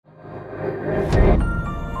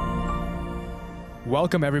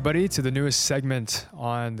Welcome everybody to the newest segment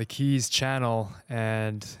on the Keys channel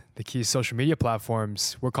and the Keys social media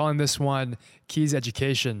platforms. We're calling this one Keys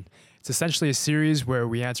Education. It's essentially a series where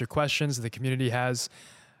we answer questions the community has,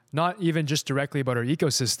 not even just directly about our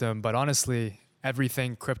ecosystem, but honestly,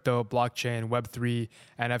 everything crypto, blockchain, Web3,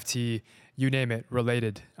 NFT, you name it,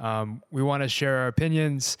 related. We want to share our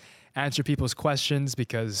opinions, answer people's questions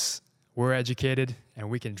because we're educated and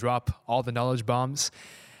we can drop all the knowledge bombs.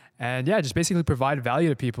 And yeah, just basically provide value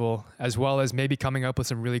to people, as well as maybe coming up with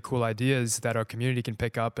some really cool ideas that our community can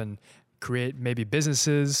pick up and create maybe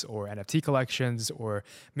businesses or NFT collections, or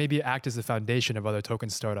maybe act as the foundation of other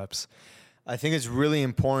token startups. I think it's really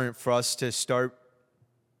important for us to start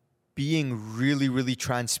being really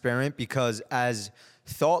transparent, because as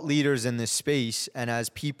thought leaders in this space and as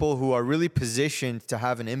people who are really positioned to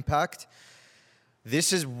have an impact,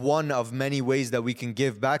 this is one of many ways that we can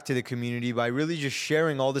give back to the community by really just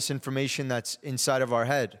sharing all this information that's inside of our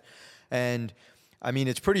head. And I mean,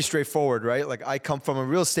 it's pretty straightforward, right? Like, I come from a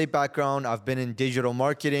real estate background. I've been in digital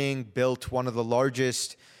marketing, built one of the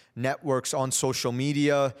largest networks on social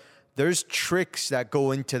media. There's tricks that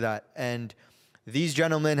go into that. And these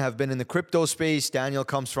gentlemen have been in the crypto space. Daniel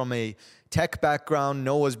comes from a tech background.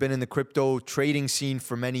 Noah's been in the crypto trading scene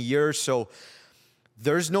for many years. So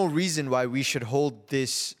there's no reason why we should hold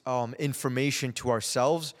this information to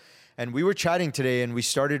ourselves. And we were chatting today and we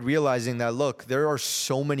started realizing that, look, there are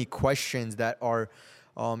so many questions that are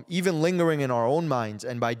even lingering in our own minds.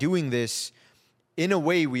 And by doing this, in a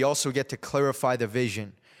way, we also get to clarify the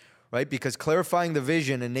vision, right? Because clarifying the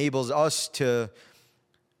vision enables us to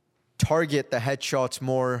target the headshots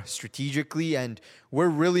more strategically. And we're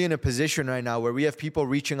really in a position right now where we have people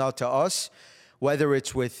reaching out to us, whether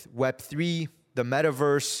it's with Web3, the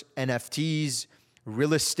metaverse, NFTs,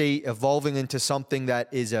 real estate evolving into something that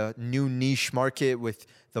is a new niche market with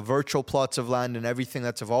the virtual plots of land and everything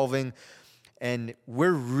that's evolving. And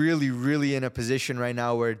we're really in a position right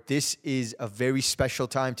now where this is a very special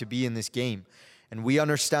time to be in this game. And we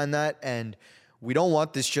understand that, and we don't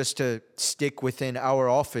want this just to stick within our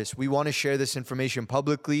office. We want to share this information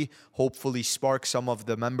publicly, hopefully spark some of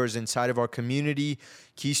the members inside of our community,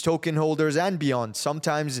 Keys token holders and beyond.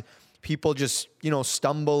 Sometimes people just,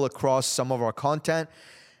 stumble across some of our content.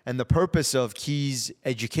 And the purpose of Keys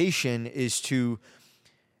Education is to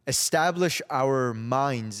establish our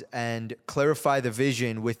minds and clarify the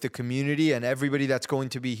vision with the community and everybody that's going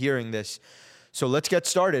to be hearing this. So let's get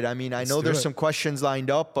started. I mean, I know there's some questions lined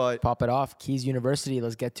up, but pop it off. Keys University,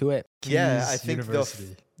 let's get to it. Yeah, I think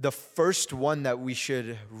the first one that we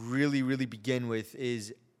should really begin with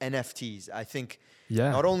is NFTs. I think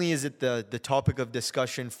not only is it the topic of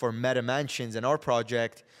discussion for Meta Mansions and our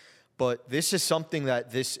project, but this is something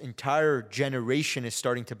that this entire generation is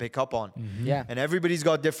starting to pick up on. Mm-hmm. Yeah. And everybody's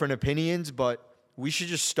got different opinions, but we should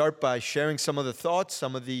just start by sharing some of the thoughts,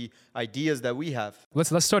 some of the ideas that we have.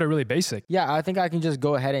 Let's start it really basic. Yeah, I think I can just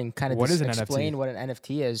go ahead and kind of explain NFT? what an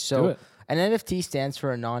NFT is. So an NFT stands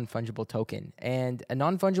for a non-fungible token. And a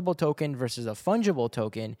non-fungible token versus a fungible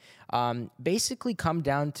token basically come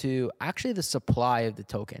down to actually the supply of the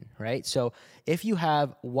token, right? So if you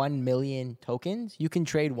have 1 million tokens, you can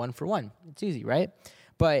trade one for one. It's easy, right?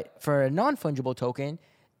 But for a non-fungible token,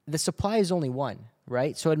 the supply is only one,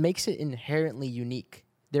 right? So it makes it inherently unique.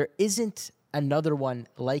 There isn't another one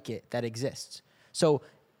like it that exists. So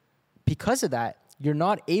because of that, you're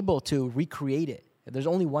not able to recreate it. There's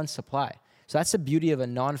only one supply. So that's the beauty of a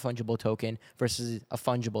non-fungible token versus a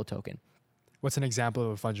fungible token. What's an example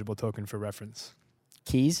of a fungible token for reference?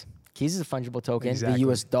 Keys. Keys is a fungible token. Exactly. The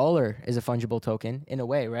US dollar is a fungible token in a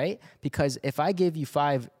way, right? Because if I give you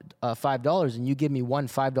 $5 and you give me one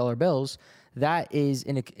 $5 bills, that is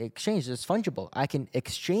in exchange. It's fungible. I can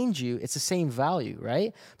exchange you. It's the same value,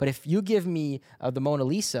 right? But if you give me the Mona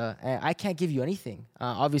Lisa, I can't give you anything.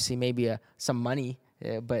 Obviously, maybe some money,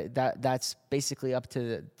 but that's basically up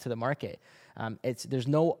to the market. There's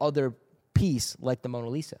no other piece like the Mona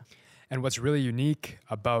Lisa. And what's really unique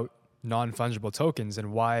about non-fungible tokens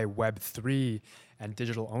and why Web3 and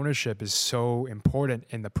digital ownership is so important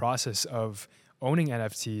in the process of owning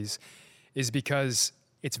NFTs is because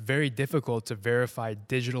it's very difficult to verify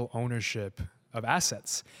digital ownership of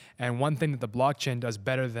assets. And one thing that the blockchain does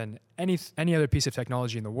better than any other piece of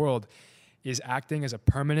technology in the world is acting as a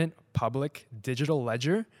permanent public digital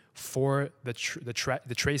ledger for the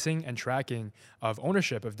tracing and tracking of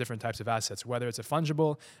ownership of different types of assets, whether it's a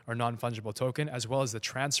fungible or non-fungible token, as well as the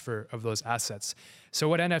transfer of those assets. So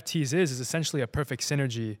what NFTs is essentially a perfect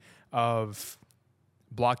synergy of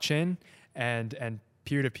blockchain and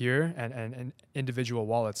peer-to-peer and individual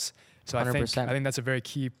wallets So I think that's a very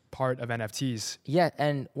key part of NFTs. Yeah,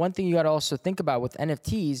 and one thing you got to also think about with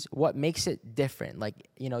NFTs, what makes it different? Like,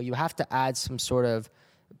 you have to add some sort of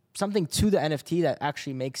something to the NFT that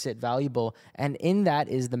actually makes it valuable, and in that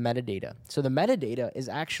is the metadata. So the metadata is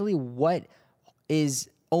actually what is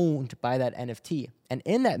owned by that NFT. And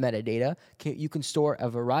in that metadata, you can store a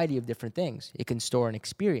variety of different things. You can store an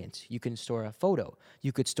experience. You can store a photo.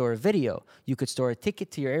 You could store a video. You could store a ticket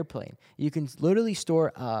to your airplane. You can literally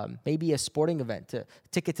store maybe a sporting event, a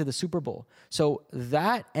ticket to the Super Bowl. So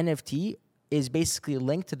that NFT is basically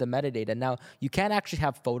linked to the metadata. Now, you can't actually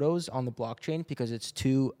have photos on the blockchain because it's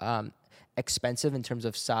too expensive in terms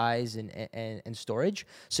of size and storage.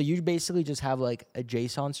 So you basically just have like a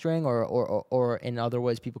JSON string, or in other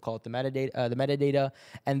words, people call it the metadata,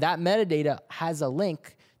 and that metadata has a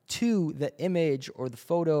link to the image or the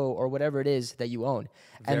photo or whatever it is that you own.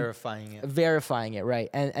 Verifying it, right?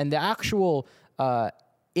 And the actual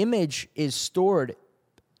image is stored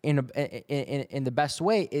in the best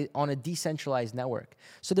way on a decentralized network.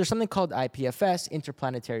 So there's something called IPFS,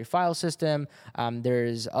 Interplanetary File System.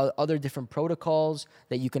 There's other different protocols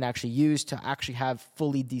that you can actually use to actually have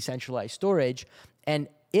fully decentralized storage. And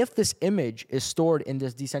if this image is stored in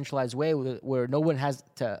this decentralized way where no one has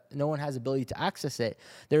ability to access it,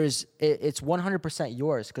 it's 100%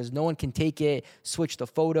 yours because no one can take it, switch the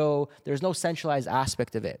photo. There's no centralized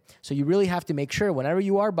aspect of it. So you really have to make sure whenever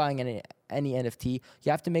you are buying any NFT,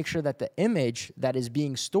 you have to make sure that the image that is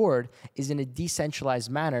being stored is in a decentralized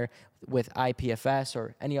manner with IPFS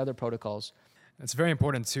or any other protocols. It's very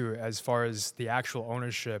important too, as far as the actual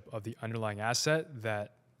ownership of the underlying asset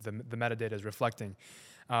that the metadata is reflecting.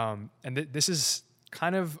 This is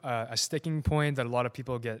kind of a sticking point that a lot of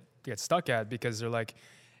people get stuck at because they're like,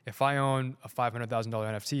 if I own a $500,000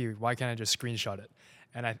 NFT, why can't I just screenshot it?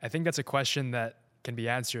 And I think that's a question that can be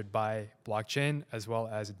answered by blockchain as well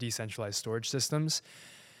as decentralized storage systems.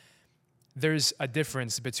 There's a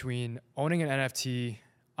difference between owning an NFT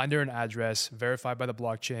under an address verified by the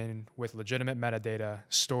blockchain with legitimate metadata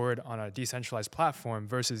stored on a decentralized platform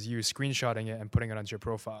versus you screenshotting it and putting it onto your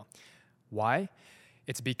profile. Why?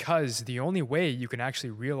 It's because the only way you can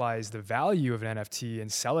actually realize the value of an NFT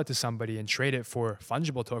and sell it to somebody and trade it for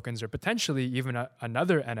fungible tokens or potentially even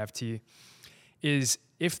another NFT is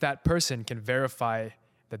if that person can verify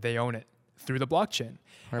that they own it through the blockchain.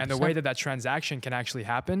 100%. And the way that transaction can actually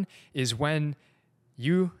happen is when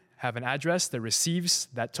you have an address that receives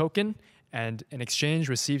that token and in exchange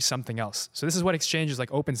receives something else. So this is what exchanges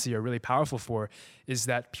like OpenSea are really powerful for, is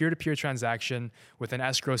that peer-to-peer transaction with an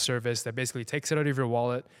escrow service that basically takes it out of your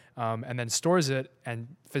wallet and then stores it and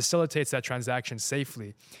facilitates that transaction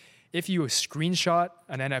safely. If you screenshot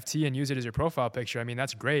an NFT and use it as your profile picture, I mean,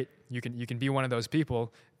 that's great. You can be one of those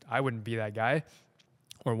people. I wouldn't be that guy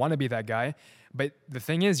or want to be that guy. But the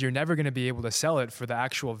thing is, you're never going to be able to sell it for the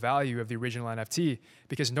actual value of the original NFT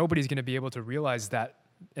because nobody's going to be able to realize that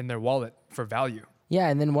in their wallet for value. Yeah,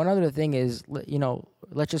 and then one other thing is,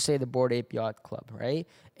 let's just say the Bored Ape Yacht Club, right?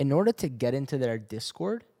 In order to get into their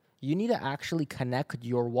Discord, you need to actually connect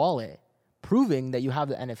your wallet, proving that you have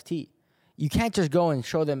the NFT. You can't just go and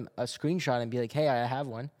show them a screenshot and be like, hey, I have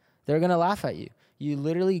one. They're going to laugh at you. You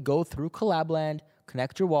literally go through Collabland,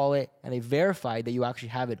 connect your wallet, and they verify that you actually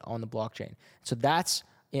have it on the blockchain. So that's,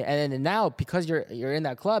 and then now because you're in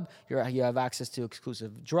that club, you have access to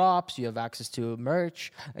exclusive drops, you have access to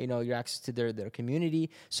merch, your access to their community.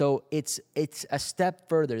 So it's a step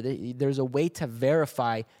further. There's a way to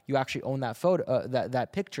verify you actually own that photo,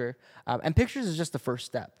 that picture, and pictures is just the first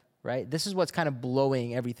step. Right? This is what's kind of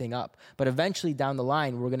blowing everything up. But eventually down the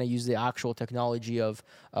line, we're going to use the actual technology of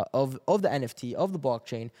the NFT, of the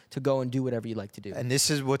blockchain, to go and do whatever you like to do. And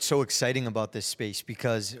this is what's so exciting about this space,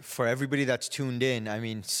 because for everybody that's tuned in, I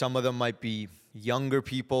mean, some of them might be younger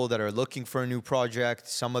people that are looking for a new project.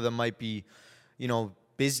 Some of them might be,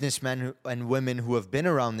 businessmen and women who have been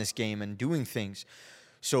around this game and doing things.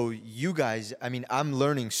 So you guys, I mean, I'm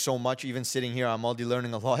learning so much. Even sitting here, I'm already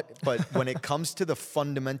learning a lot. But when it comes to the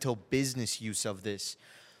fundamental business use of this,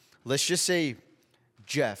 let's just say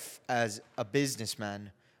Jeff, as a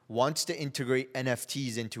businessman, wants to integrate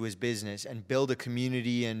NFTs into his business and build a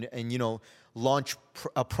community and launch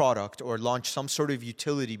a product or launch some sort of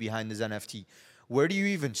utility behind his NFT. Where do you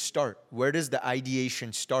even start? Where does the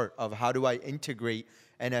ideation start of how do I integrate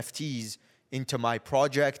NFTs into my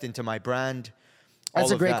project, into my brand? That's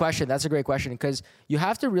all a of great that? question. That's a great question because you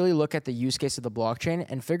have to really look at the use case of the blockchain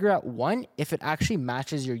and figure out, one, if it actually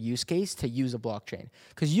matches your use case to use a blockchain.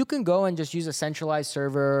 Because you can go and just use a centralized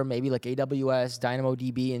server, maybe like AWS,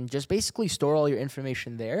 DynamoDB, and just basically store all your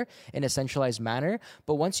information there in a centralized manner.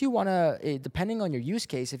 But once you want to, depending on your use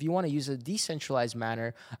case, if you want to use a decentralized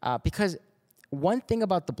manner, because one thing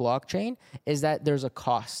about the blockchain is that there's a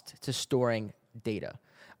cost to storing data.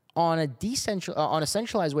 On a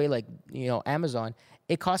centralized way, like Amazon,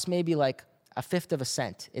 it costs maybe like a fifth of a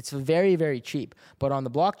cent. It's very, very cheap. But on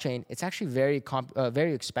the blockchain, it's actually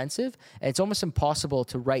very expensive, and it's almost impossible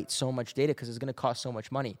to write so much data because it's going to cost so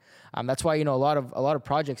much money. That's why a lot of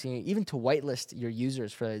projects, even to whitelist your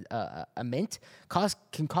users for a mint,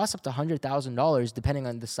 can cost up to $100,000 depending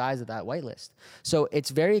on the size of that whitelist. So it's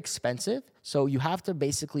very expensive. So you have to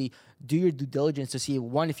basically do your due diligence to see,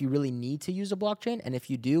 one, if you really need to use a blockchain, and if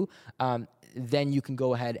you do, then you can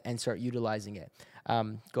go ahead and start utilizing it.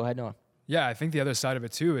 Go ahead, Noah. Yeah, I think the other side of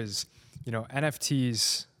it too is,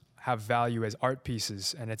 NFTs have value as art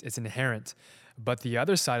pieces and it's inherent. But the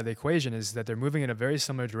other side of the equation is that they're moving in a very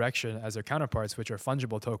similar direction as their counterparts, which are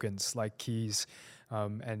fungible tokens like keys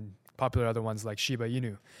and popular other ones like Shiba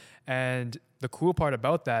Inu. And the cool part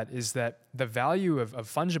about that is that the value of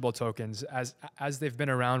fungible tokens as they've been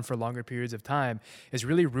around for longer periods of time is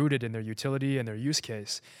really rooted in their utility and their use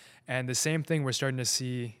case. And the same thing we're starting to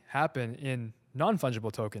see happen in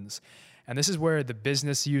non-fungible tokens. And this is where the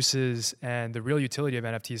business uses and the real utility of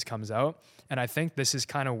NFTs comes out. And I think this is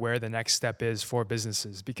kind of where the next step is for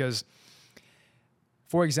businesses. Because,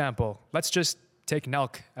 for example, let's just take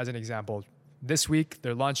Nelk as an example. This week,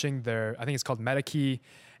 they're launching I think it's called MetaKey.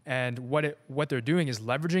 And what they're doing is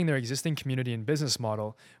leveraging their existing community and business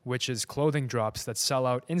model, which is clothing drops that sell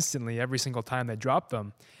out instantly every single time they drop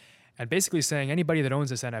them. And basically saying anybody that owns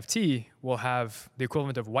this NFT will have the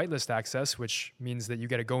equivalent of whitelist access, which means that you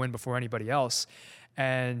get to go in before anybody else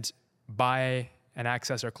and buy and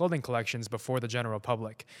access our clothing collections before the general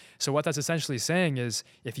public. So what that's essentially saying is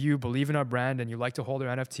if you believe in our brand and you like to hold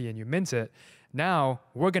our NFT and you mint it, now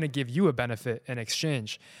we're going to give you a benefit in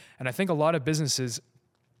exchange. And I think a lot of businesses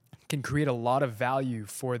can create a lot of value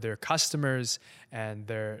for their customers and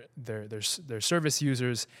their service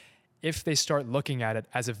users if they start looking at it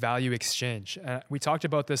as a value exchange. We talked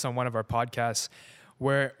about this on one of our podcasts,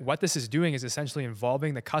 where what this is doing is essentially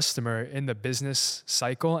involving the customer in the business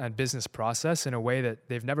cycle and business process in a way that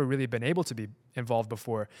they've never really been able to be involved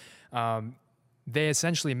before. They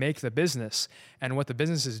essentially make the business, and what the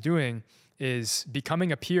business is doing is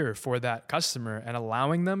becoming a peer for that customer and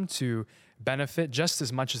allowing them to benefit just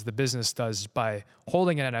as much as the business does by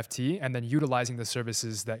holding an NFT and then utilizing the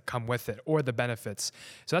services that come with it or the benefits.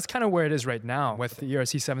 So that's kind of where it is right now with the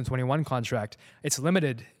ERC 721 contract. It's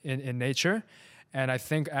limited in nature. And I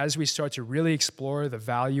think as we start to really explore the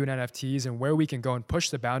value in NFTs and where we can go and push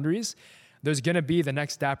the boundaries, there's going to be the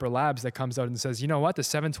next Dapper Labs that comes out and says, you know what, the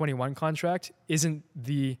 721 contract isn't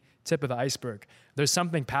the tip of the iceberg. There's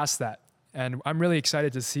something past that. And I'm really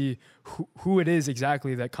excited to see who it is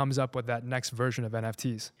exactly that comes up with that next version of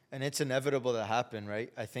NFTs. And it's inevitable to happen,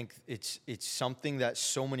 right? I think it's something that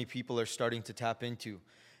so many people are starting to tap into.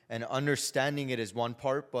 And understanding it is one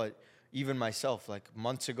part, but even myself, like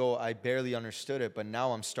months ago, I barely understood it, but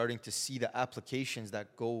now I'm starting to see the applications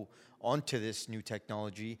that go onto this new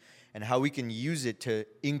technology and how we can use it to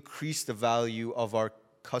increase the value of our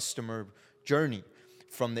customer journey.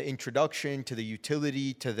 From the introduction to the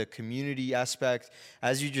utility to the community aspect.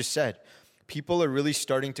 As you just said, people are really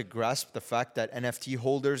starting to grasp the fact that NFT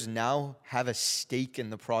holders now have a stake in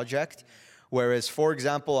the project. Whereas, for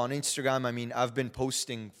example, on Instagram, I've been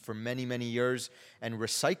posting for many, many years and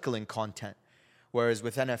recycling content. Whereas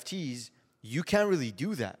with NFTs, you can't really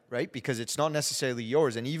do that, right? Because it's not necessarily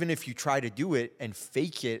yours. And even if you try to do it and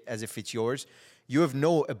fake it as if it's yours, you have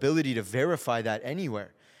no ability to verify that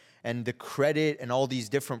anywhere. And the credit and all these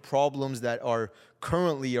different problems that are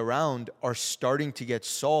currently around are starting to get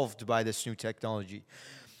solved by this new technology.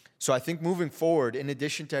 So I think moving forward, in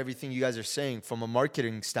addition to everything you guys are saying from a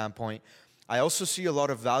marketing standpoint, I also see a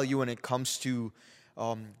lot of value when it comes to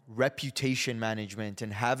reputation management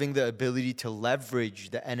and having the ability to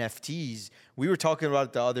leverage the NFTs. We were talking about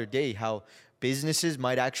it the other day, how businesses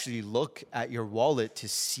might actually look at your wallet to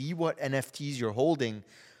see what NFTs you're holding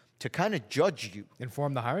to kind of judge you.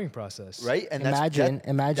 Inform the hiring process. Right? And imagine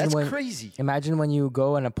that's when, crazy. Imagine when you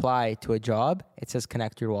go and apply to a job, it says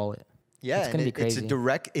connect your wallet. Yeah, it's going to be crazy.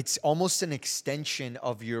 It's almost an extension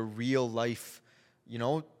of your real life,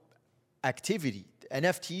 activity.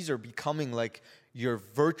 NFTs are becoming like your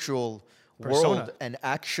virtual persona. World and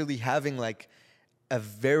actually having like a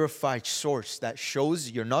verified source that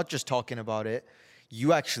shows you're not just talking about it.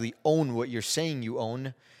 you actually own what you're saying you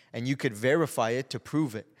own, and you could verify it to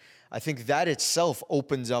prove it. I think that itself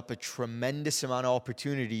opens up a tremendous amount of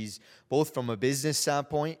opportunities, both from a business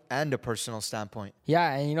standpoint and a personal standpoint.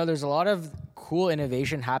 Yeah, and there's a lot of cool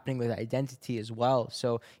innovation happening with identity as well.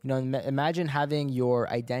 So, imagine having your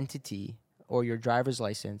identity or your driver's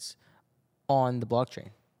license on the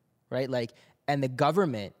blockchain, right? Like, and the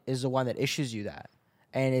government is the one that issues you that,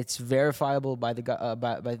 and it's verifiable by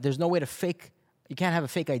by there's no way to fake. You can't have a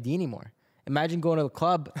fake ID anymore. Imagine going to a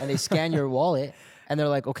club and they scan your wallet. And they're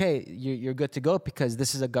like, okay, you're good to go because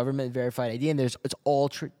this is a government verified ID, and it's all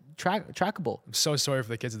trackable. I'm so sorry for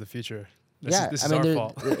the kids of the future. This is our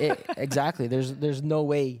fault. Exactly. There's no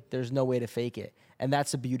way to fake it, and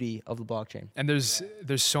that's the beauty of the blockchain. And there's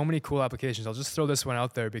so many cool applications. I'll just throw this one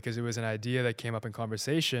out there because it was an idea that came up in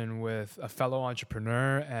conversation with a fellow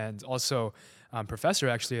entrepreneur and also professor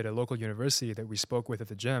actually at a local university that we spoke with at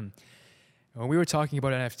the gym. When we were talking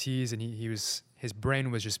about NFTs, and his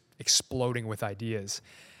brain was just exploding with ideas.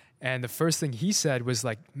 And the first thing he said was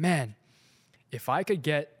like, man, if I could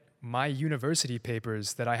get my university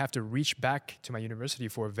papers that I have to reach back to my university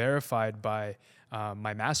for verified by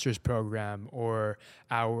my master's program or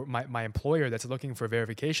my employer that's looking for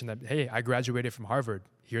verification that, hey, I graduated from Harvard,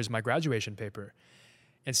 here's my graduation paper.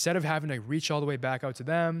 Instead of having to reach all the way back out to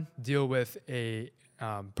them, deal with a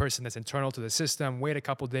person that's internal to the system, wait a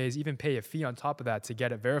couple days, even pay a fee on top of that to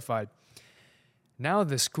get it verified. Now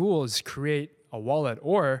the schools create a wallet,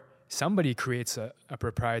 or somebody creates a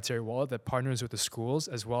proprietary wallet that partners with the schools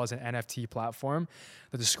as well as an NFT platform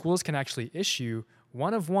that the schools can actually issue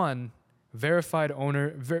one-of-one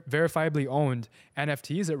verifiably owned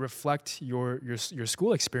NFTs that reflect your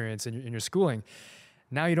school experience and your schooling.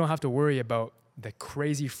 Now you don't have to worry about the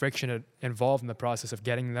crazy friction involved in the process of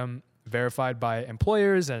getting them verified by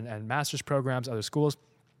employers and master's programs, other schools,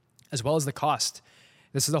 as well as the cost.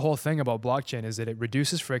 This is the whole thing about blockchain, is that it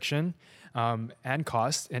reduces friction and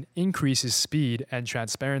cost and increases speed and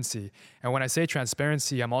transparency. And when I say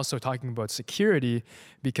transparency, I'm also talking about security,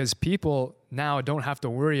 because people now don't have to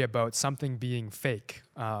worry about something being fake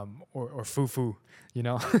or foo-foo,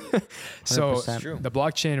 So the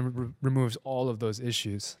blockchain removes all of those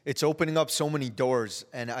issues. It's opening up so many doors.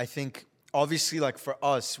 And I think, obviously, like for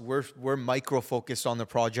us, we're micro-focused on the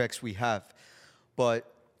projects we have.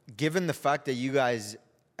 But given the fact that you guys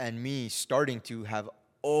and me starting to have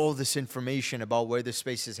all this information about where the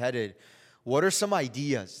space is headed, what are some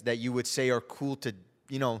ideas that you would say are cool to,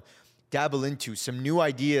 dabble into? Some new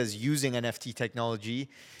ideas using NFT technology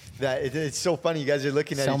that it's so funny. You guys are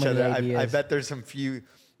looking at each other. I bet there's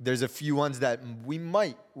a few ones that we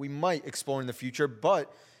might explore in the future.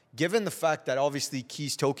 But given the fact that obviously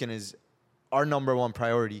Keys token is our number one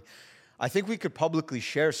priority, I think we could publicly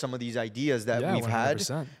share some of these ideas that we've 100%.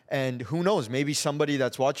 Had. And who knows, maybe somebody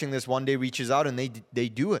that's watching this one day reaches out and they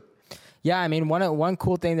do it. Yeah, I mean, one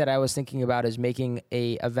cool thing that I was thinking about is making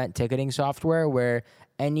a event ticketing software where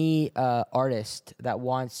any artist that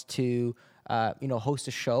wants to host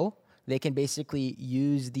a show, they can basically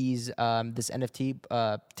use this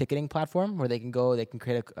NFT ticketing platform where they can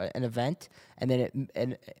create an event, and then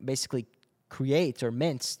it basically creates or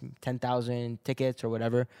mints 10,000 tickets or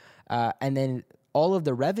whatever, and then all of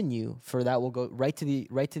the revenue for that will go right to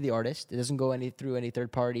the artist. It doesn't go through any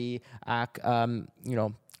third party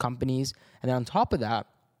companies. And then on top of that,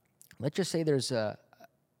 let's just say there's a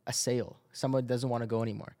sale. Someone doesn't want to go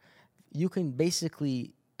anymore. You can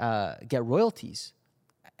basically get royalties,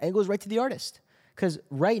 and it goes right to the artist. Because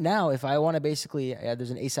right now, if I want to basically,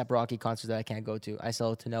 there's an A$AP Rocky concert that I can't go to, I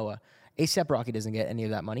sell it to Noah. A$AP Rocky doesn't get any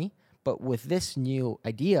of that money. But with this new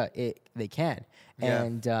idea, they can. Yeah.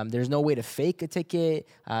 And there's no way to fake a ticket.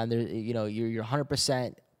 You're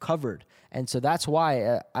 100% covered. And so that's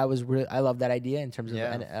why I love that idea in terms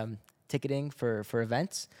of ticketing for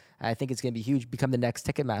events. I think it's going to be huge. Become the next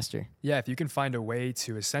Ticketmaster. Yeah, if you can find a way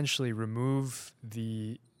to essentially remove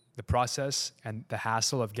the process and the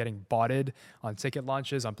hassle of getting botted on ticket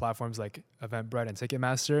launches on platforms like Eventbrite and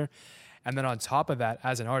Ticketmaster, and then on top of that,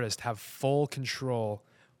 as an artist, have full control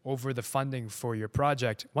over the funding for your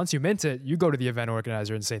project. Once you mint it, you go to the event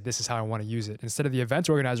organizer and say, this is how I want to use it. Instead of the event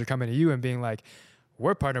organizer coming to you and being like,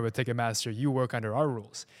 we're partnered with Ticketmaster, you work under our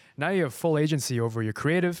rules. Now you have full agency over your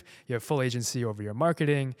creative, you have full agency over your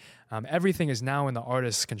marketing. Everything is now in the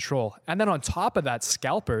artist's control. And then on top of that,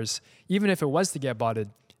 scalpers, even if it was to get botted,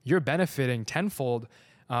 you're benefiting tenfold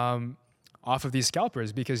off of these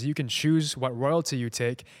scalpers, because you can choose what royalty you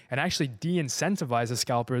take and actually de-incentivize the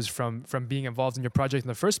scalpers from being involved in your project in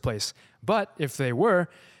the first place. But if they were,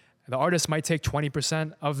 the artist might take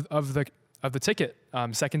 20% of of the ticket,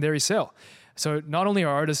 secondary sale. So not only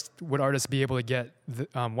would artists be able to get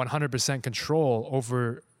 100% control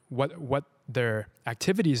over what their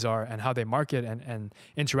activities are and how they market and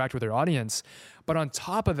interact with their audience, but on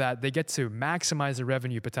top of that, they get to maximize the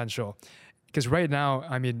revenue potential. Because right now,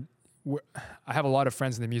 I mean, I have a lot of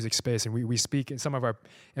friends in the music space, and we speak, and some of our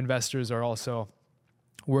investors are also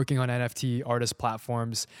working on NFT artist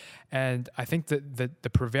platforms. And I think that the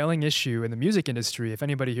prevailing issue in the music industry, if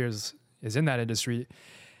anybody here is in that industry,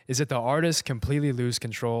 is that the artists completely lose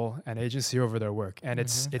control and agency over their work. And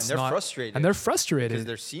it's they're frustrated. And they're frustrated. Because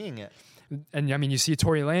they're seeing it. And I mean, you see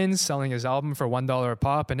Tory Lanez selling his album for $1 a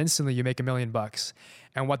pop, and instantly you make $1 million.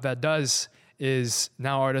 And what that does is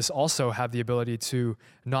now artists also have the ability to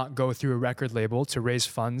not go through a record label to raise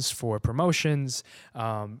funds for promotions,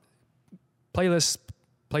 playlist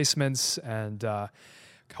placements, and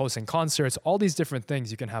hosting concerts, all these different things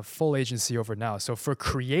you can have full agency over now. So for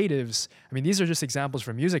creatives, I mean, these are just examples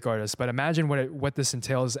for music artists, but imagine what this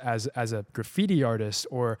entails as a graffiti artist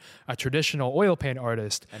or a traditional oil paint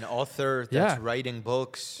artist. An author that's writing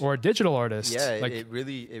books. Or a digital artist. Yeah, like, it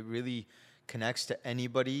really connects to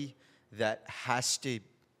anybody that has to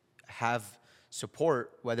have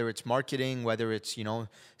support, whether it's marketing, whether it's,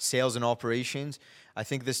 sales and operations. I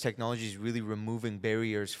think this technology is really removing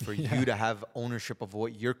barriers for you to have ownership of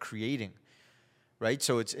what you're creating, right?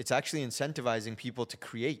 So it's actually incentivizing people to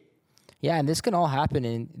create. Yeah, and this can all happen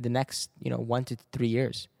in the next 1 to 3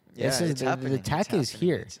 years. Yeah, it's happening. The tech is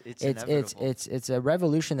here. It's a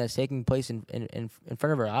revolution that's taking place in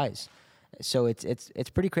front of our eyes. So it's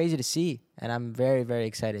pretty crazy to see, and I'm very, very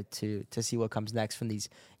excited to see what comes next from these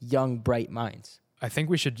young, bright minds. I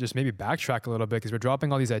think we should just maybe backtrack a little bit because we're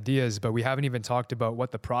dropping all these ideas, but we haven't even talked about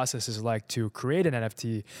what the process is like to create an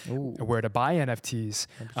NFT, where to buy NFTs.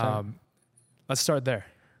 Let's start there.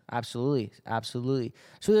 Absolutely.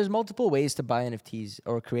 So there's multiple ways to buy NFTs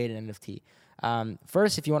or create an NFT.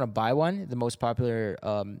 First, if you want to buy one, the most popular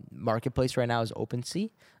marketplace right now is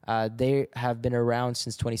OpenSea. They have been around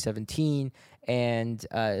since 2017, and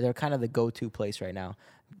they're kind of the go-to place right now.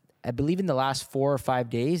 I believe in the last 4 or 5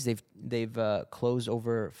 days, they've closed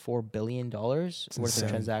over $4 billion worth of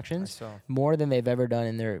transactions, more than they've ever done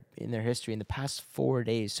in their history in the past 4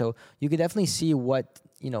 days. So you can definitely see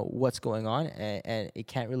what's going on, and you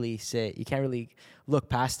can't really look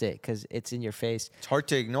past it because it's in your face. It's hard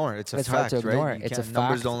to ignore. It's fact, hard to ignore. Right? It's a fact.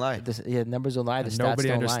 Numbers don't lie. Numbers don't lie. The stats nobody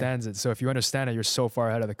don't understands it. So if you understand it, you're so far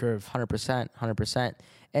ahead of the curve. 100%.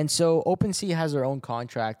 And so OpenSea has their own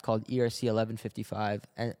contract called ERC 1155.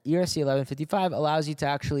 And ERC 1155 allows you to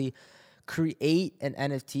actually create an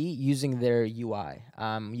NFT using their UI.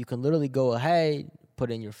 You can literally go ahead,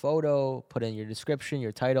 put in your photo, put in your description,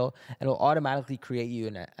 your title, and it'll automatically create you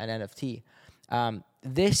an NFT.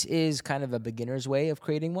 This is kind of a beginner's way of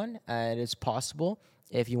creating one, and it's possible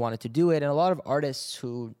if you wanted to do it. And a lot of artists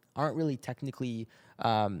who aren't really technically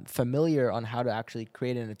familiar on how to actually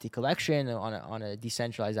create an NFT collection on a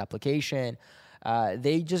decentralized application,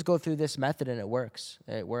 they just go through this method and it works.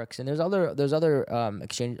 And there's other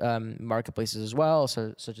exchange marketplaces as well,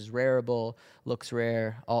 such as Rareable, Looks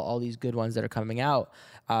Rare, all these good ones that are coming out.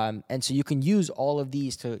 And so you can use all of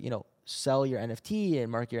these to sell your NFT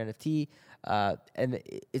and market your NFT, and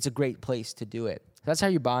it's a great place to do it. That's how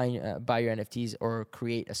you buy your NFTs or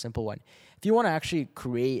create a simple one. If you want to actually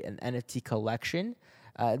create an NFT collection,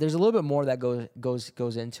 there's a little bit more that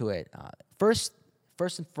goes into it. First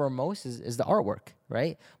and foremost is the artwork,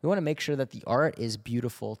 right? We want to make sure that the art is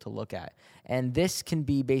beautiful to look at. And this can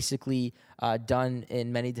be basically done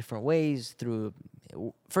in many different ways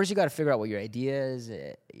first you got to figure out what your idea is.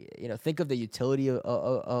 Think of the utility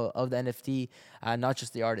of the NFT, not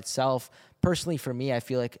just the art itself. Personally, for me, I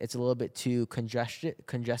feel like it's a little bit too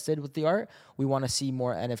congested with the art. We want to see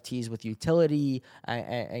more NFTs with utility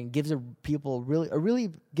and gives people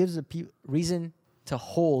gives reason to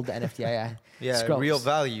hold the NFT. Real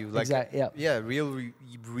value, like exactly, real utility.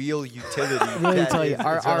 Real utility. It's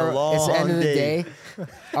the end of the day.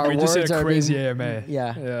 Our we words just did a are crazy being,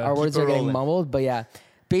 AMA. Our words are getting mumbled, but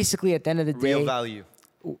basically at the end of the day,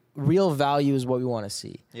 real value is what we want to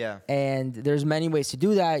see. Yeah. And there's many ways to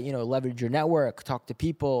do that. Leverage your network, talk to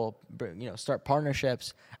people, start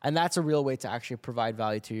partnerships, and that's a real way to actually provide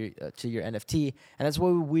value to your NFT. And that's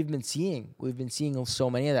what we've been seeing. We've been seeing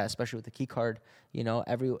so many of that, especially with the key card.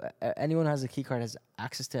 Anyone who has a key card has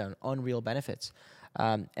access to unreal benefits,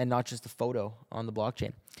 and not just the photo on the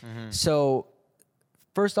blockchain. Mm-hmm. So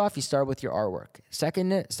first off, you start with your artwork.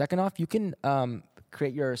 Second off, you can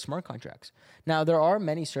create your smart contracts. Now, there are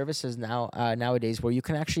many services nowadays where you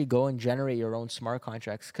can actually go and generate your own smart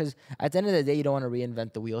contracts, because at the end of the day, you don't want to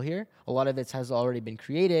reinvent the wheel here. A lot of it has already been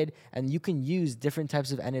created, and you can use different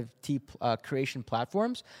types of NFT creation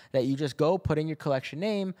platforms that you just go, put in your collection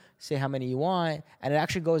name, say how many you want, and it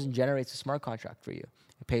actually goes and generates a smart contract for you.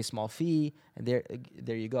 You pay a small fee, and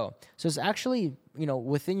there you go. So it's actually,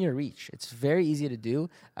 within your reach. It's very easy to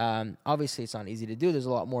do. Obviously, it's not easy to do. There's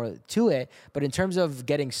a lot more to it. But in terms of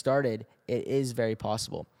getting started, it is very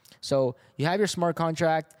possible. So you have your smart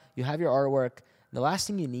contract, you have your artwork. The last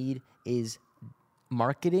thing you need is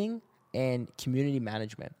marketing and community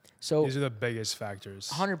management. So these are the biggest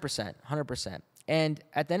factors. 100%. And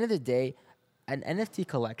at the end of the day, an NFT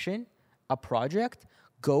collection, a project,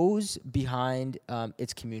 goes behind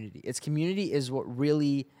its community. Its community is what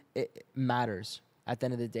really matters at the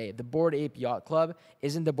end of the day. The Bored Ape Yacht Club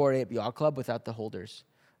isn't the Bored Ape Yacht Club without the holders,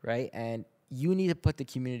 right? And you need to put the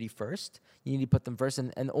community first. You need to put them first.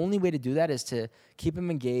 And the only way to do that is to keep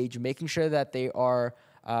them engaged, making sure that they are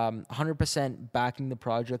 100% backing the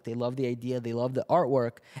project. They love the idea. They love the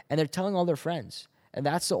artwork. And they're telling all their friends. And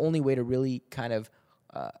that's the only way to really kind of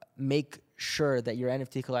make sure that your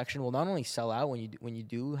NFT collection will not only sell out when you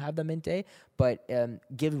do have the mint day, but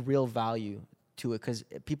give real value to it, because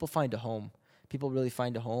people find a home. People really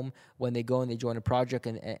find a home when they go and they join a project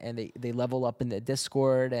and they level up in the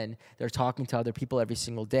Discord and they're talking to other people every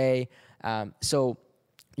single day. So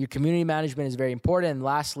your community management is very important. And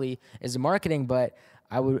lastly is the marketing, but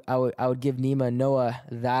I would give Nima and Noah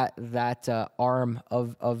that arm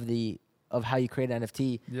of how you create an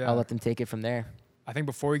NFT. Yeah. I'll let them take it from there. I think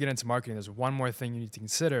before we get into marketing, there's one more thing you need to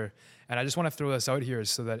consider. And I just want to throw this out here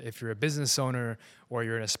so that if you're a business owner or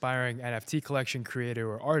you're an aspiring NFT collection creator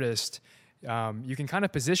or artist, you can kind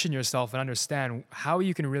of position yourself and understand how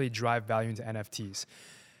you can really drive value into NFTs.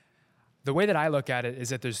 The way that I look at it is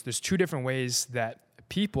that there's two different ways that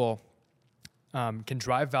people can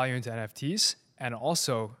drive value into NFTs, and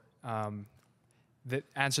also that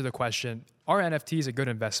answer the question, are NFTs a good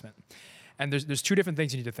investment? And there's two different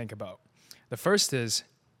things you need to think about. The first is,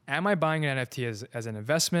 am I buying an NFT as an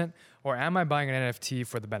investment, or am I buying an NFT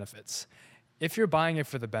for the benefits? If you're buying it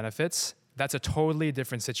for the benefits, that's a totally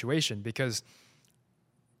different situation, because,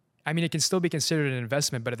 it can still be considered an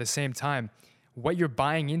investment, but at the same time, what you're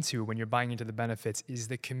buying into when you're buying into the benefits is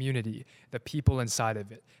the community, the people inside of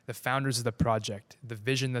it, the founders of the project, the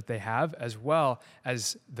vision that they have, as well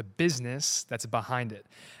as the business that's behind it.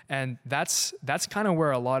 And that's kind of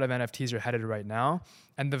where a lot of NFTs are headed right now.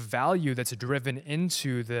 And the value that's driven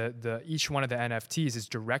into the each one of the NFTs is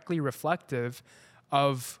directly reflective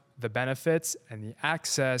of the benefits and the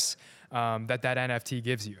access that NFT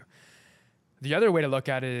gives you. The other way to look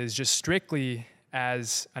at it is just strictly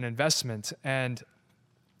as an investment. And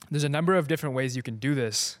there's a number of different ways you can do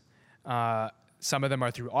this. Some of them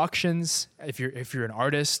are through auctions. If you're an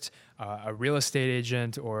artist, a real estate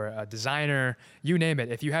agent, or a designer, you name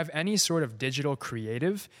it. If you have any sort of digital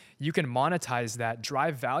creative, you can monetize that,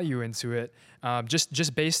 drive value into it,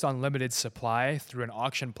 just based on limited supply through an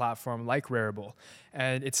auction platform like Rarible.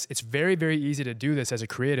 And it's very, very easy to do this as a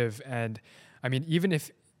creative. And even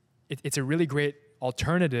if it's a really great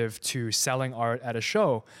alternative to selling art at a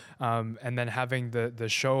show, and then having the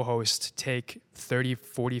show host take 30,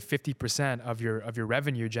 40, 50% of your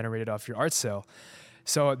revenue generated off your art sale.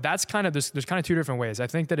 So that's there's kind of two different ways. I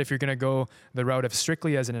think that if you're going to go the route of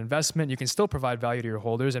strictly as an investment, you can still provide value to your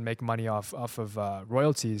holders and make money off of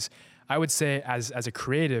royalties. I would say as a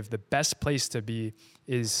creative, the best place to be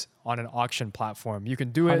is on an auction platform. You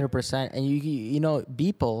can do it 100%. And you know,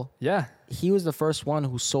 Beeple, yeah, he was the first one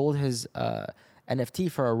who sold his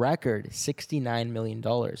NFT for a record $69 million.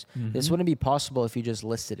 Mm-hmm. This wouldn't be possible if you just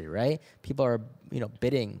listed it, right? People are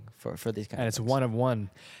bidding for these kind of things. And it's one of one.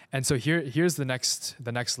 And so here's the next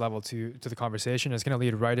level to the conversation. It's going to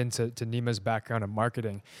lead right into Nima's background in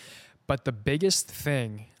marketing. But the biggest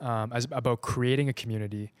thing about creating a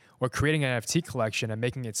community or creating an NFT collection and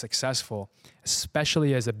making it successful,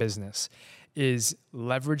 especially as a business, is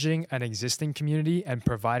leveraging an existing community and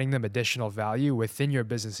providing them additional value within your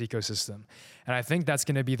business ecosystem. And I think that's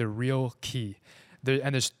going to be the real key.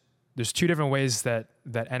 There's two different ways that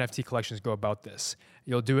NFT collections go about this.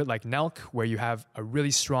 You'll do it like Nelk, where you have a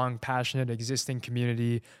really strong, passionate, existing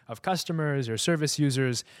community of customers or service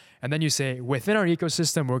users. And then you say, within our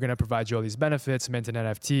ecosystem, we're going to provide you all these benefits, mint an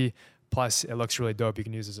NFT, plus it looks really dope. You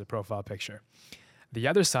can use it as a profile picture. The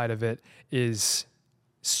other side of it is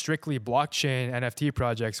strictly blockchain NFT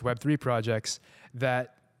projects, Web3 projects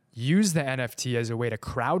that use the NFT as a way to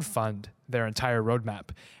crowdfund their entire roadmap.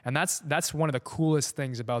 And that's one of the coolest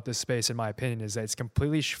things about this space, in my opinion, is that it's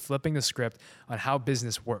completely flipping the script on how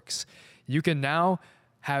business works. You can now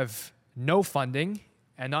have no funding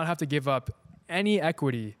and not have to give up any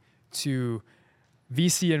equity to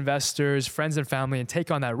VC investors, friends and family, and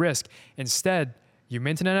take on that risk. Instead, you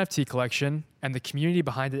mint an NFT collection, and the community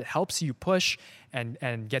behind it helps you push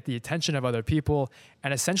and get the attention of other people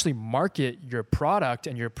and essentially market your product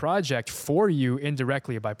and your project for you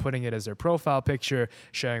indirectly by putting it as their profile picture,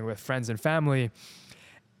 sharing with friends and family.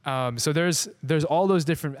 So there's all those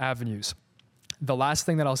different avenues. The last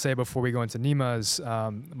thing that I'll say before we go into Nima's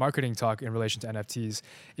marketing talk in relation to NFTs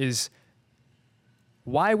is,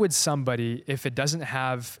 why would somebody, if it doesn't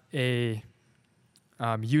have a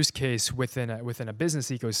use case within a business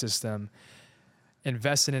ecosystem,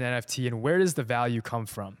 invest in an NFT, and where does the value come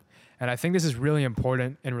from? And I think this is really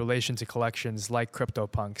important in relation to collections like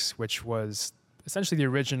CryptoPunks, which was essentially the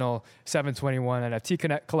original 721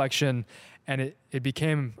 NFT collection, and it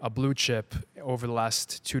became a blue chip over the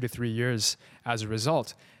last 2 to 3 years as a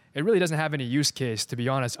result. It really doesn't have any use case, to be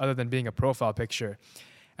honest, other than being a profile picture.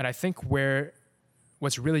 And I think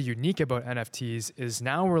what's really unique about NFTs is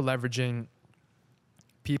now we're leveraging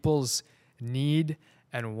people's need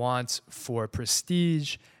and want for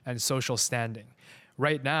prestige and social standing.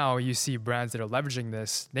 Right now, you see brands that are leveraging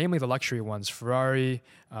this, namely the luxury ones, Ferrari,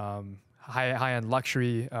 high-end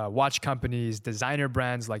luxury watch companies, designer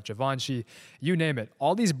brands like Givenchy, you name it.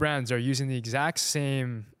 All these brands are using the exact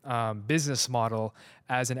same business model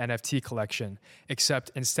as an NFT collection,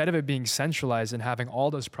 except instead of it being centralized and having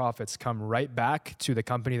all those profits come right back to the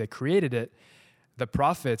company that created it, the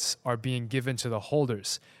profits are being given to the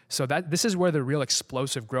holders. So this is where the real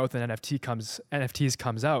explosive growth in NFTs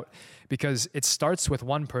comes out, because it starts with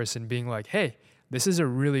one person being like, hey, this is a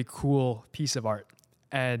really cool piece of art.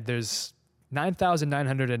 And there's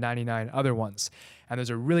 9,999 other ones. And there's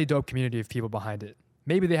a really dope community of people behind it.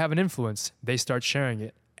 Maybe they have an influence. They start sharing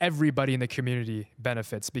it. Everybody in the community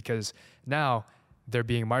benefits because now they're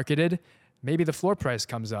being marketed. Maybe the floor price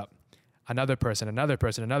comes up. Another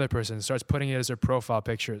person starts putting it as their profile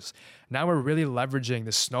pictures. Now we're really leveraging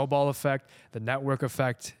the snowball effect, the network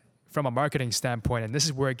effect from a marketing standpoint. And this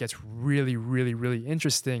is where it gets really, really, really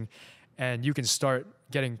interesting. And you can start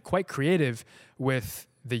getting quite creative with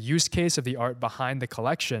the use case of the art behind the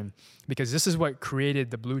collection, because this is what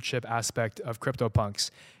created the blue chip aspect of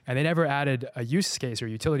CryptoPunks. And they never added a use case or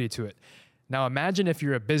utility to it. Now imagine if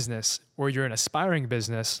you're a business or you're an aspiring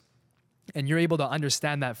business and you're able to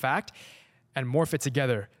understand that fact and morph it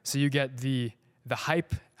together. So you get the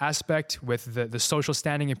hype aspect with the social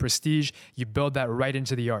standing and prestige, you build that right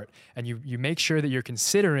into the art. And you make sure that you're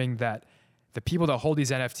considering that the people that hold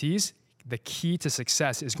these NFTs, the key to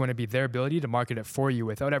success is going to be their ability to market it for you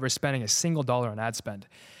without ever spending a single dollar on ad spend.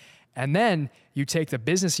 And then you take the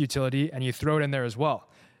business utility and you throw it in there as well.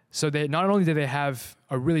 So they not only do they have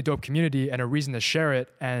a really dope community and a reason to share it,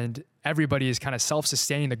 and everybody is kind of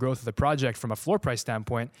self-sustaining the growth of the project from a floor price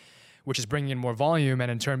standpoint, which is bringing in more volume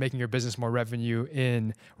and in turn making your business more revenue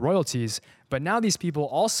in royalties. But now these people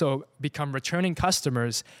also become returning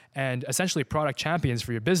customers and essentially product champions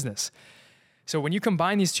for your business. So when you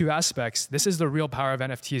combine these two aspects, this is the real power of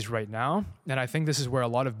NFTs right now. And I think this is where a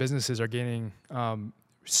lot of businesses are gaining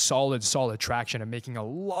solid traction and making a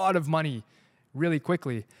lot of money really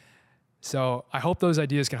quickly. So I hope those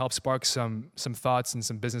ideas can help spark some thoughts and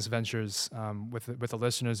some business ventures with the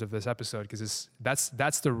listeners of this episode, because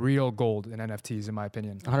that's the real gold in NFTs, in my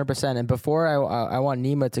opinion. 100%. And before I want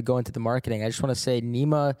Nima to go into the marketing, I just want to say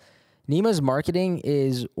Nima's marketing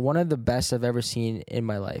is one of the best I've ever seen in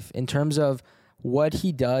my life in terms of what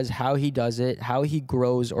he does, how he does it, how he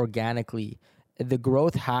grows organically. The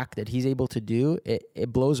growth hack that he's able to do,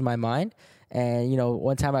 it blows my mind. And,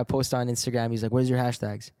 one time I posted on Instagram, he's like, "Where's your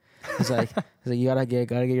hashtags?" He's like, you gotta get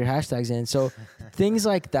your hashtags in. So things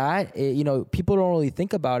like that, people don't really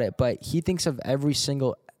think about it, but he thinks of every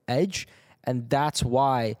single edge. And that's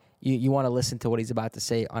why you want to listen to what he's about to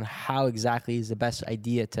say on how exactly is the best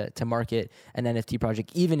idea to market an NFT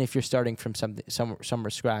project, even if you're starting from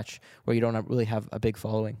somewhere scratch where you don't really have a big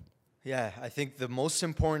following. Yeah, I think the most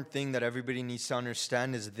important thing that everybody needs to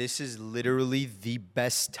understand is this is literally the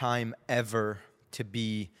best time ever to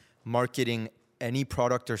be marketing any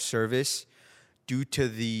product or service due to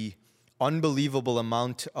the unbelievable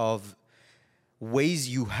amount of ways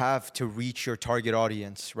you have to reach your target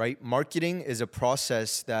audience, right? Marketing is a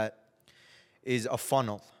process that is a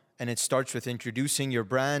funnel, and it starts with introducing your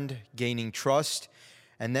brand, gaining trust,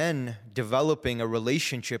 and then developing a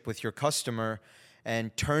relationship with your customer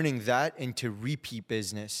and turning that into repeat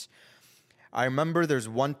business. I remember there's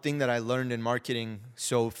one thing that I learned in marketing.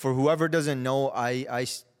 So for whoever doesn't know, I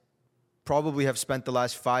probably have spent the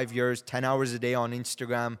last 5 years, 10 hours a day on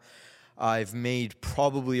Instagram. I've made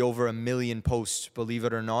probably over 1 million posts, believe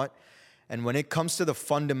it or not. And when it comes to the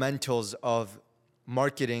fundamentals of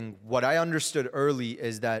marketing, what I understood early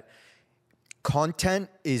is that content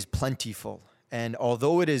is plentiful. And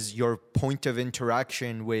although it is your point of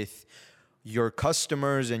interaction with your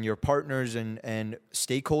customers and your partners and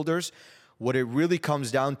stakeholders, what it really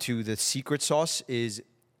comes down to, the secret sauce, is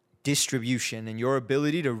distribution and your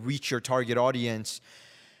ability to reach your target audience.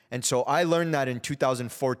 And so I learned that in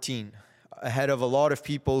 2014, ahead of a lot of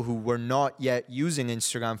people who were not yet using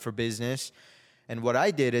Instagram for business. And what I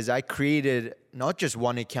did is I created not just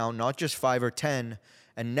one account, not just 5 or 10,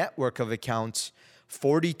 a network of accounts,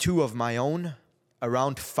 42 of my own,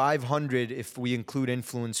 around 500 if we include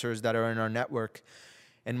influencers that are in our network.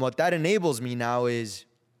 And what that enables me now is,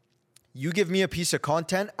 you give me a piece of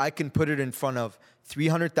content, I can put it in front of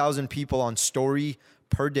 300,000 people on story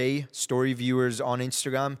per day, story viewers on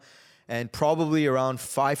Instagram, and probably around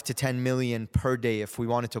 5 to 10 million per day if we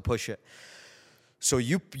wanted to push it. So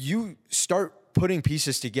you start putting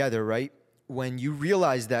pieces together, right? When you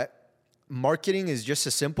realize that marketing is just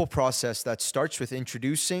a simple process that starts with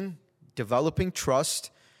introducing, developing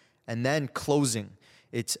trust, and then closing.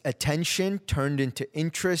 It's attention turned into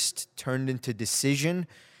interest, turned into decision,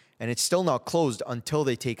 and it's still not closed until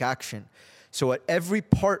they take action. So at every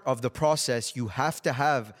part of the process, you have to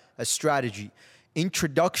have a strategy.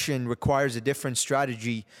 Introduction requires a different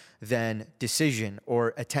strategy than decision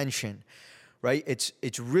or attention, right?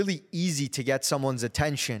 It's really easy to get someone's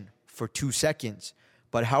attention for 2 seconds,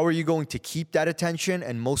 but how are you going to keep that attention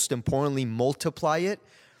and, most importantly, multiply it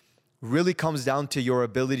really comes down to your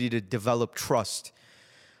ability to develop trust.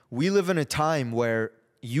 We live in a time where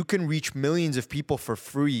you can reach millions of people for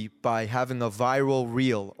free by having a viral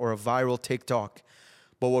reel or a viral TikTok.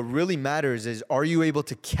 But what really matters is, are you able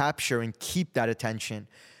to capture and keep that attention?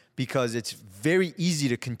 Because it's very easy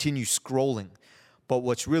to continue scrolling. But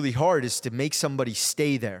what's really hard is to make somebody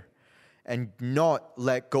stay there and not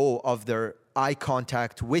let go of their eye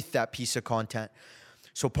contact with that piece of content.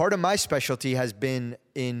 So part of my specialty has been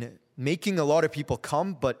in making a lot of people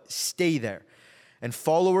come, but stay there. And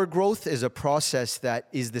follower growth is a process that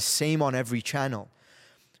is the same on every channel,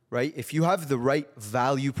 right? If you have the right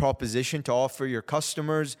value proposition to offer your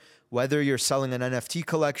customers, whether you're selling an NFT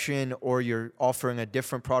collection or you're offering a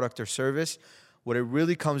different product or service, what it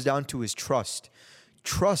really comes down to is trust.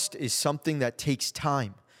 Trust is something that takes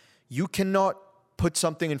time. You cannot put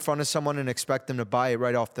something in front of someone and expect them to buy it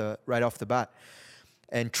right off the bat.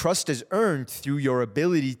 And trust is earned through your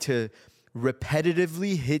ability to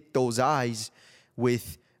repetitively hit those eyes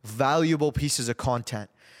with valuable pieces of content.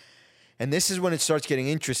 And this is when it starts getting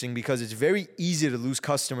interesting, because it's very easy to lose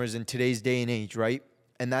customers in today's day and age, right?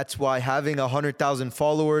 And that's why having 100,000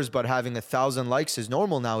 followers but having 1,000 likes is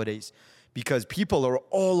normal nowadays, because people are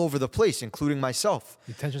all over the place, including myself.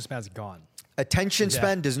 The attention span's gone. Attention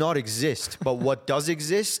span does not exist, but what does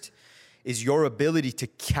exist is your ability to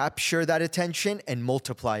capture that attention and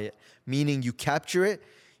multiply it. Meaning you capture it,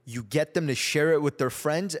 you get them to share it with their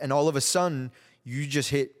friends, and all of a sudden, you just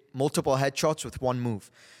hit multiple headshots with one move.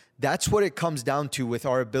 That's what it comes down to with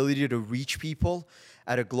our ability to reach people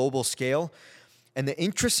at a global scale. And the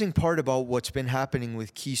interesting part about what's been happening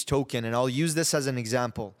with Keys Token, and I'll use this as an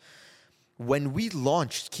example. When we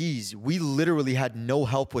launched Keys, we literally had no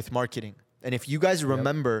help with marketing. And if you guys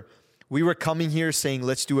remember, we were coming here saying,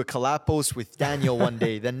 let's do a collab post with Daniel one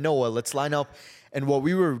day, then Noah, let's line up. And what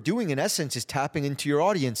we were doing in essence is tapping into your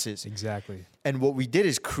audiences. Exactly. And what we did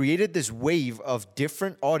is created this wave of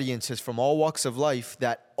different audiences from all walks of life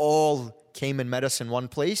that all came and met us in one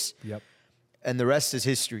place. Yep. And the rest is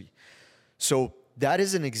history. So that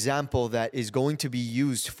is an example that is going to be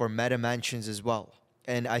used for meta mansions as well.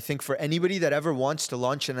 And I think for anybody that ever wants to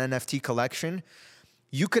launch an NFT collection,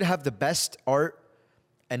 you could have the best art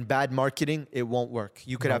and bad marketing, it won't work.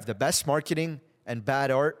 You could have the best marketing and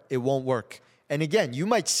bad art, it won't work. And again, you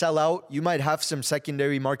might sell out, you might have some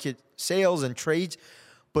secondary market sales and trades,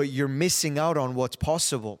 but you're missing out on what's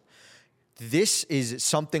possible. This is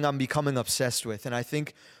something I'm becoming obsessed with. And I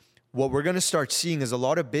think what we're going to start seeing is a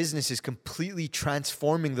lot of businesses completely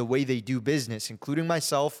transforming the way they do business, including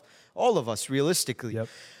myself, all of us, realistically. Yep.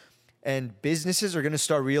 And businesses are going to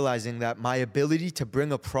start realizing that my ability to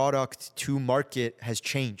bring a product to market has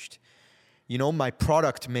changed. You know, my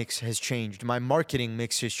product mix has changed. My marketing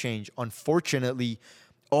mix has changed. Unfortunately,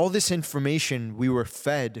 all this information we were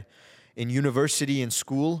fed in university and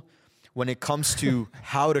school when it comes to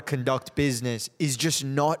how to conduct business is just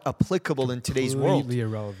not applicable in today's world. Completely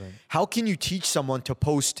irrelevant. How can you teach someone to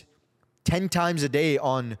post 10 times a day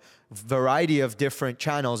on a variety of different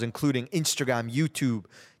channels, including Instagram, YouTube,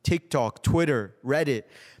 TikTok, Twitter, Reddit,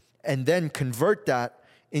 and then convert that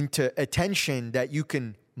into attention that you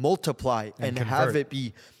can multiply and have it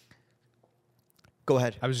be... Go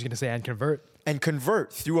ahead. I was just going to say, and convert. And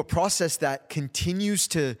convert through a process that continues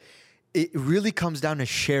to... It really comes down to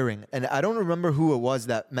sharing. And I don't remember who it was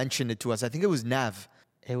that mentioned it to us. I think it was Nav.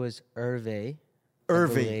 It was Hervé,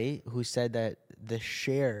 who said that the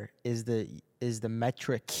share is the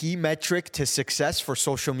metric. Key metric to success for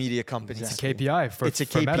social media companies. It's a KPI for It's a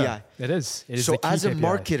for KPI. Meta. It is. It is So the key as a KPI.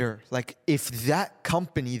 marketer, like if that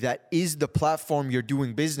company that is the platform you're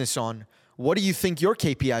doing business on, what do you think your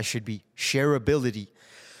KPI should be? Shareability.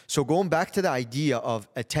 So going back to the idea of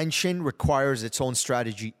attention requires its own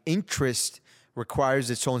strategy. Interest requires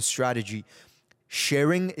its own strategy.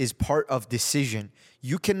 Sharing is part of decision.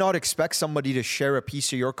 You cannot expect somebody to share a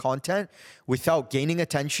piece of your content without gaining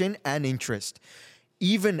attention and interest.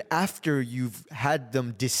 Even after you've had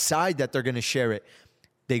them decide that they're going to share it,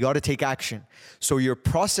 they got to take action. So your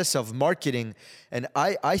process of marketing, and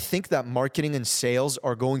I think that marketing and sales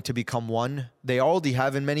are going to become one. They already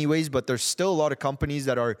have in many ways, but there's still a lot of companies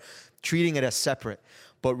that are treating it as separate.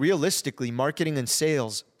 But realistically, marketing and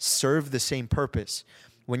sales serve the same purpose.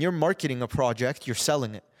 When you're marketing a project, you're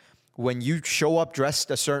selling it. When you show up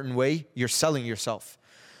dressed a certain way, you're selling yourself.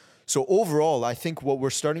 So overall, I think what we're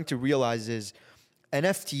starting to realize is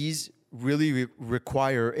NFTs really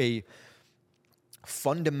require a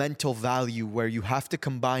fundamental value where you have to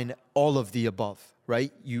combine all of the above,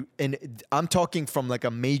 right? And I'm talking from like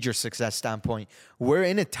a major success standpoint. We're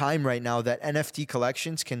in a time right now that NFT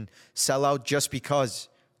collections can sell out just because,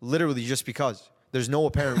 literally just because. There's no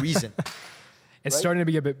apparent reason. It's right? starting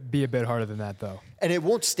to be a bit harder than that, though. And it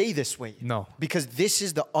won't stay this way. No. Because this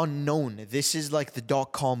is the unknown. This is like the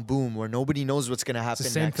 .com boom where nobody knows what's going to happen It's the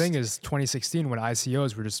same next. thing as 2016 when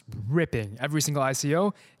ICOs were just ripping. Every single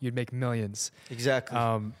ICO, you'd make millions. Exactly.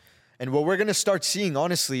 And what we're going to start seeing,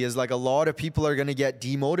 honestly, is like a lot of people are going to get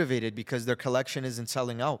demotivated because their collection isn't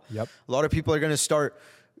selling out. Yep. A lot of people are going to start,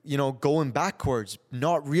 going backwards,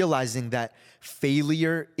 not realizing that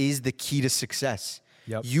failure is the key to success.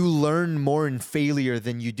 Yep. You learn more in failure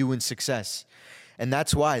than you do in success. And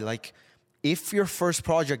that's why, like, if your first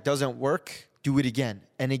project doesn't work, do it again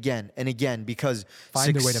and again and again, because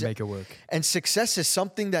Find a way to make it work. And success is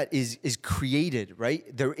something that is created, right?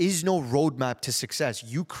 There is no roadmap to success.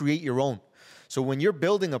 You create your own. So when you're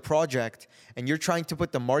building a project and you're trying to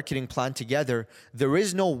put the marketing plan together, there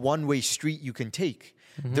is no one-way street you can take.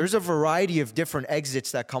 Mm-hmm. There's a variety of different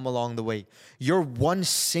exits that come along the way. You're one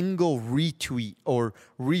single retweet or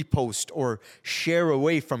repost or share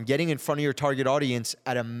away from getting in front of your target audience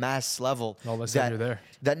at a mass level. All of a sudden you're there.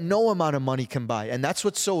 That no amount of money can buy. And that's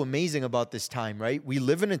what's so amazing about this time, right? We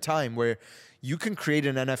live in a time where you can create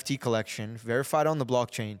an NFT collection verified on the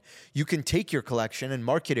blockchain. You can take your collection and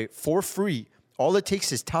market it for free. All it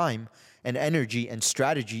takes is time and energy and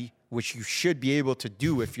strategy, which you should be able to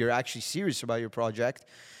do if you're actually serious about your project.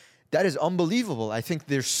 That is unbelievable. I think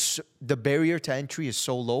the barrier to entry is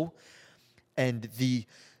so low, and the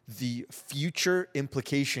future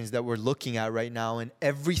implications that we're looking at right now and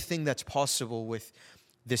everything that's possible with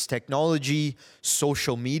this technology,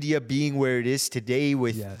 social media being where it is today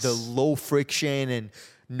with the low friction and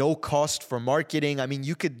no cost for marketing. I mean,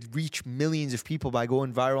 you could reach millions of people by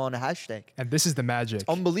going viral on a hashtag. And this is the magic.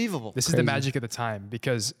 Unbelievable. This is the magic of the time,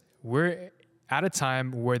 because we're at a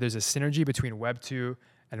time where there's a synergy between Web 2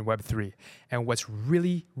 and Web 3. And what's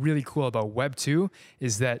really, really cool about Web 2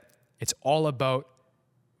 is that it's all about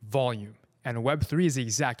volume. And Web 3 is the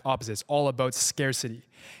exact opposite. It's all about scarcity.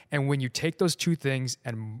 And when you take those two things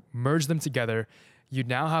and merge them together, you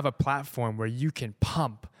now have a platform where you can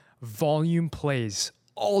pump volume plays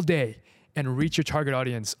all day and reach your target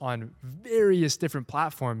audience on various different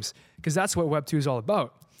platforms, because that's what Web 2 is all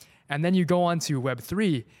about. And then you go on to Web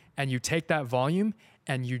 3 and you take that volume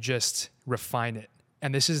and you just refine it.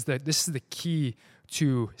 And this is the key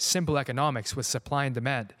to simple economics with supply and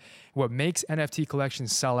demand. What makes NFT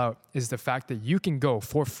collections sell out is the fact that you can go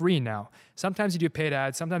for free now. Sometimes you do paid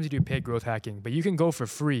ads, sometimes you do paid growth hacking, but you can go for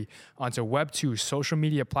free onto Web 2 social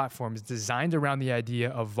media platforms designed around the idea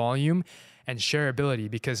of volume and shareability,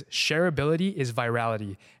 because shareability is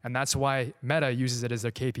virality. And that's why Meta uses it as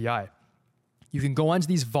their KPI. You can go onto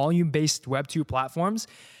these volume-based Web 2 platforms,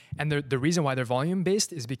 and the reason why they're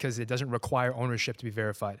volume-based is because it doesn't require ownership to be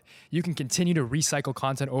verified. You can continue to recycle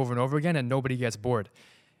content over and over again, and nobody gets bored.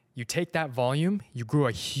 You take that volume, you grow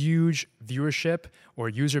a huge viewership or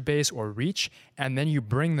user base or reach, and then you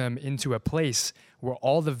bring them into a place where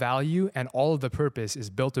all the value and all of the purpose is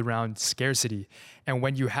built around scarcity. And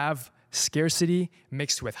when you have scarcity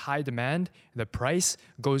mixed with high demand, the price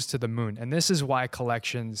goes to the moon. And this is why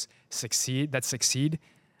collections succeed,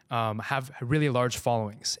 have really large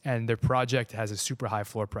followings, and their project has a super high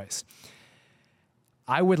floor price.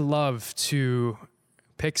 I would love to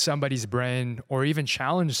pick somebody's brain or even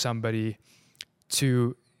challenge somebody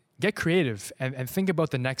to get creative and think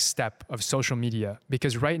about the next step of social media.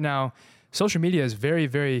 Because right now, social media is very,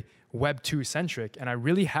 very Web 2 centric, and I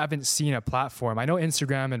really haven't seen a platform. I know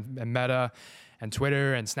Instagram and Meta and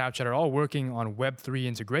Twitter and Snapchat are all working on Web 3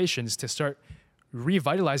 integrations to start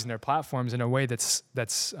revitalizing their platforms in a way that's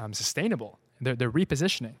sustainable. They're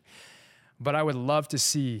repositioning. But I would love to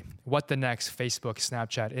see what the next Facebook,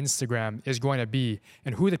 Snapchat, Instagram is going to be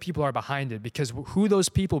and who the people are behind it, because who those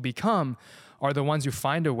people become are the ones who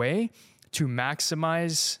find a way to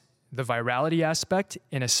maximize the virality aspect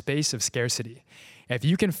in a space of scarcity. If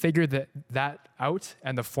you can figure that out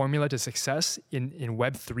and the formula to success in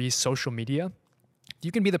Web3 social media,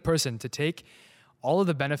 you can be the person to take all of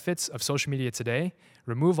the benefits of social media today,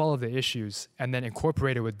 remove all of the issues, and then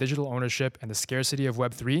incorporate it with digital ownership and the scarcity of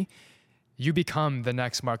Web3. You become the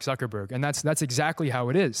next Mark Zuckerberg. And that's exactly how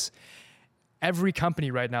it is. Every company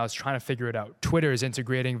right now is trying to figure it out. Twitter is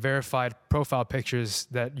integrating verified profile pictures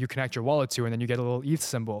that you connect your wallet to, and then you get a little ETH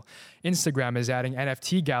symbol. Instagram is adding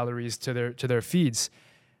NFT galleries to their feeds.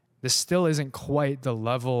 This still isn't quite the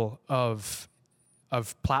level of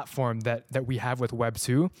platform that we have with Web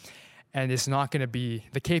 2. And it's not going to be,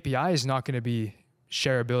 the KPI is not going to be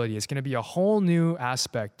shareability. It's going to be a whole new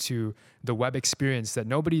aspect to the web experience that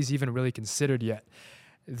nobody's even really considered yet,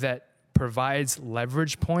 that provides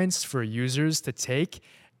leverage points for users to take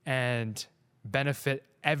and benefit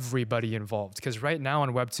everybody involved. Because right now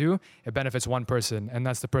on Web 2, it benefits one person, and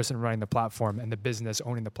that's the person running the platform and the business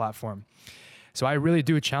owning the platform. So I really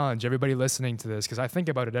do challenge everybody listening to this, because I think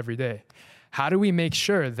about it every day. How do we make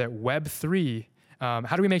sure that Web3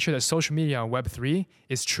 how do we make sure that social media on Web3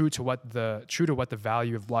 is true to what the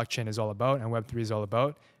value of blockchain is all about and Web3 is all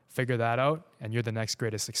about? Figure that out, and you're the next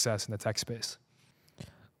greatest success in the tech space.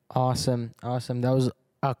 Awesome. That was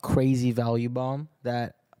a crazy value bomb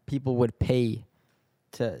that people would pay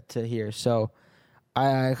to hear. So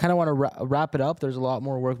I kind of want to wrap it up. There's a lot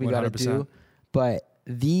more work we got to do, but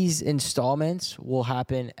these installments will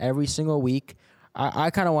happen every single week. I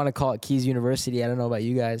kind of want to call it Keys University. I don't know about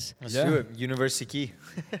you guys. Let's do it. University.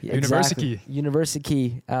 Yeah, exactly.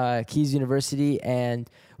 University, Keys University. And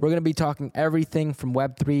we're going to be talking everything from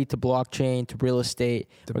Web3 to blockchain to real estate.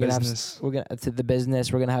 To the business.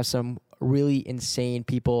 We're going to have some really insane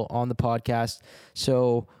people on the podcast.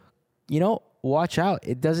 So, watch out.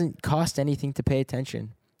 It doesn't cost anything to pay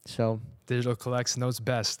attention. So Digital collects knows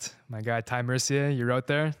best. My guy, Ty Mercier, you're out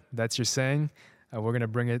there. That's your saying. We're going to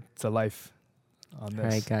bring it to life on this.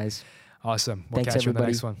 All right, guys. Awesome. We'll Thanks, catch you in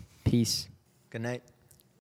everybody. the next one. Peace. Good night.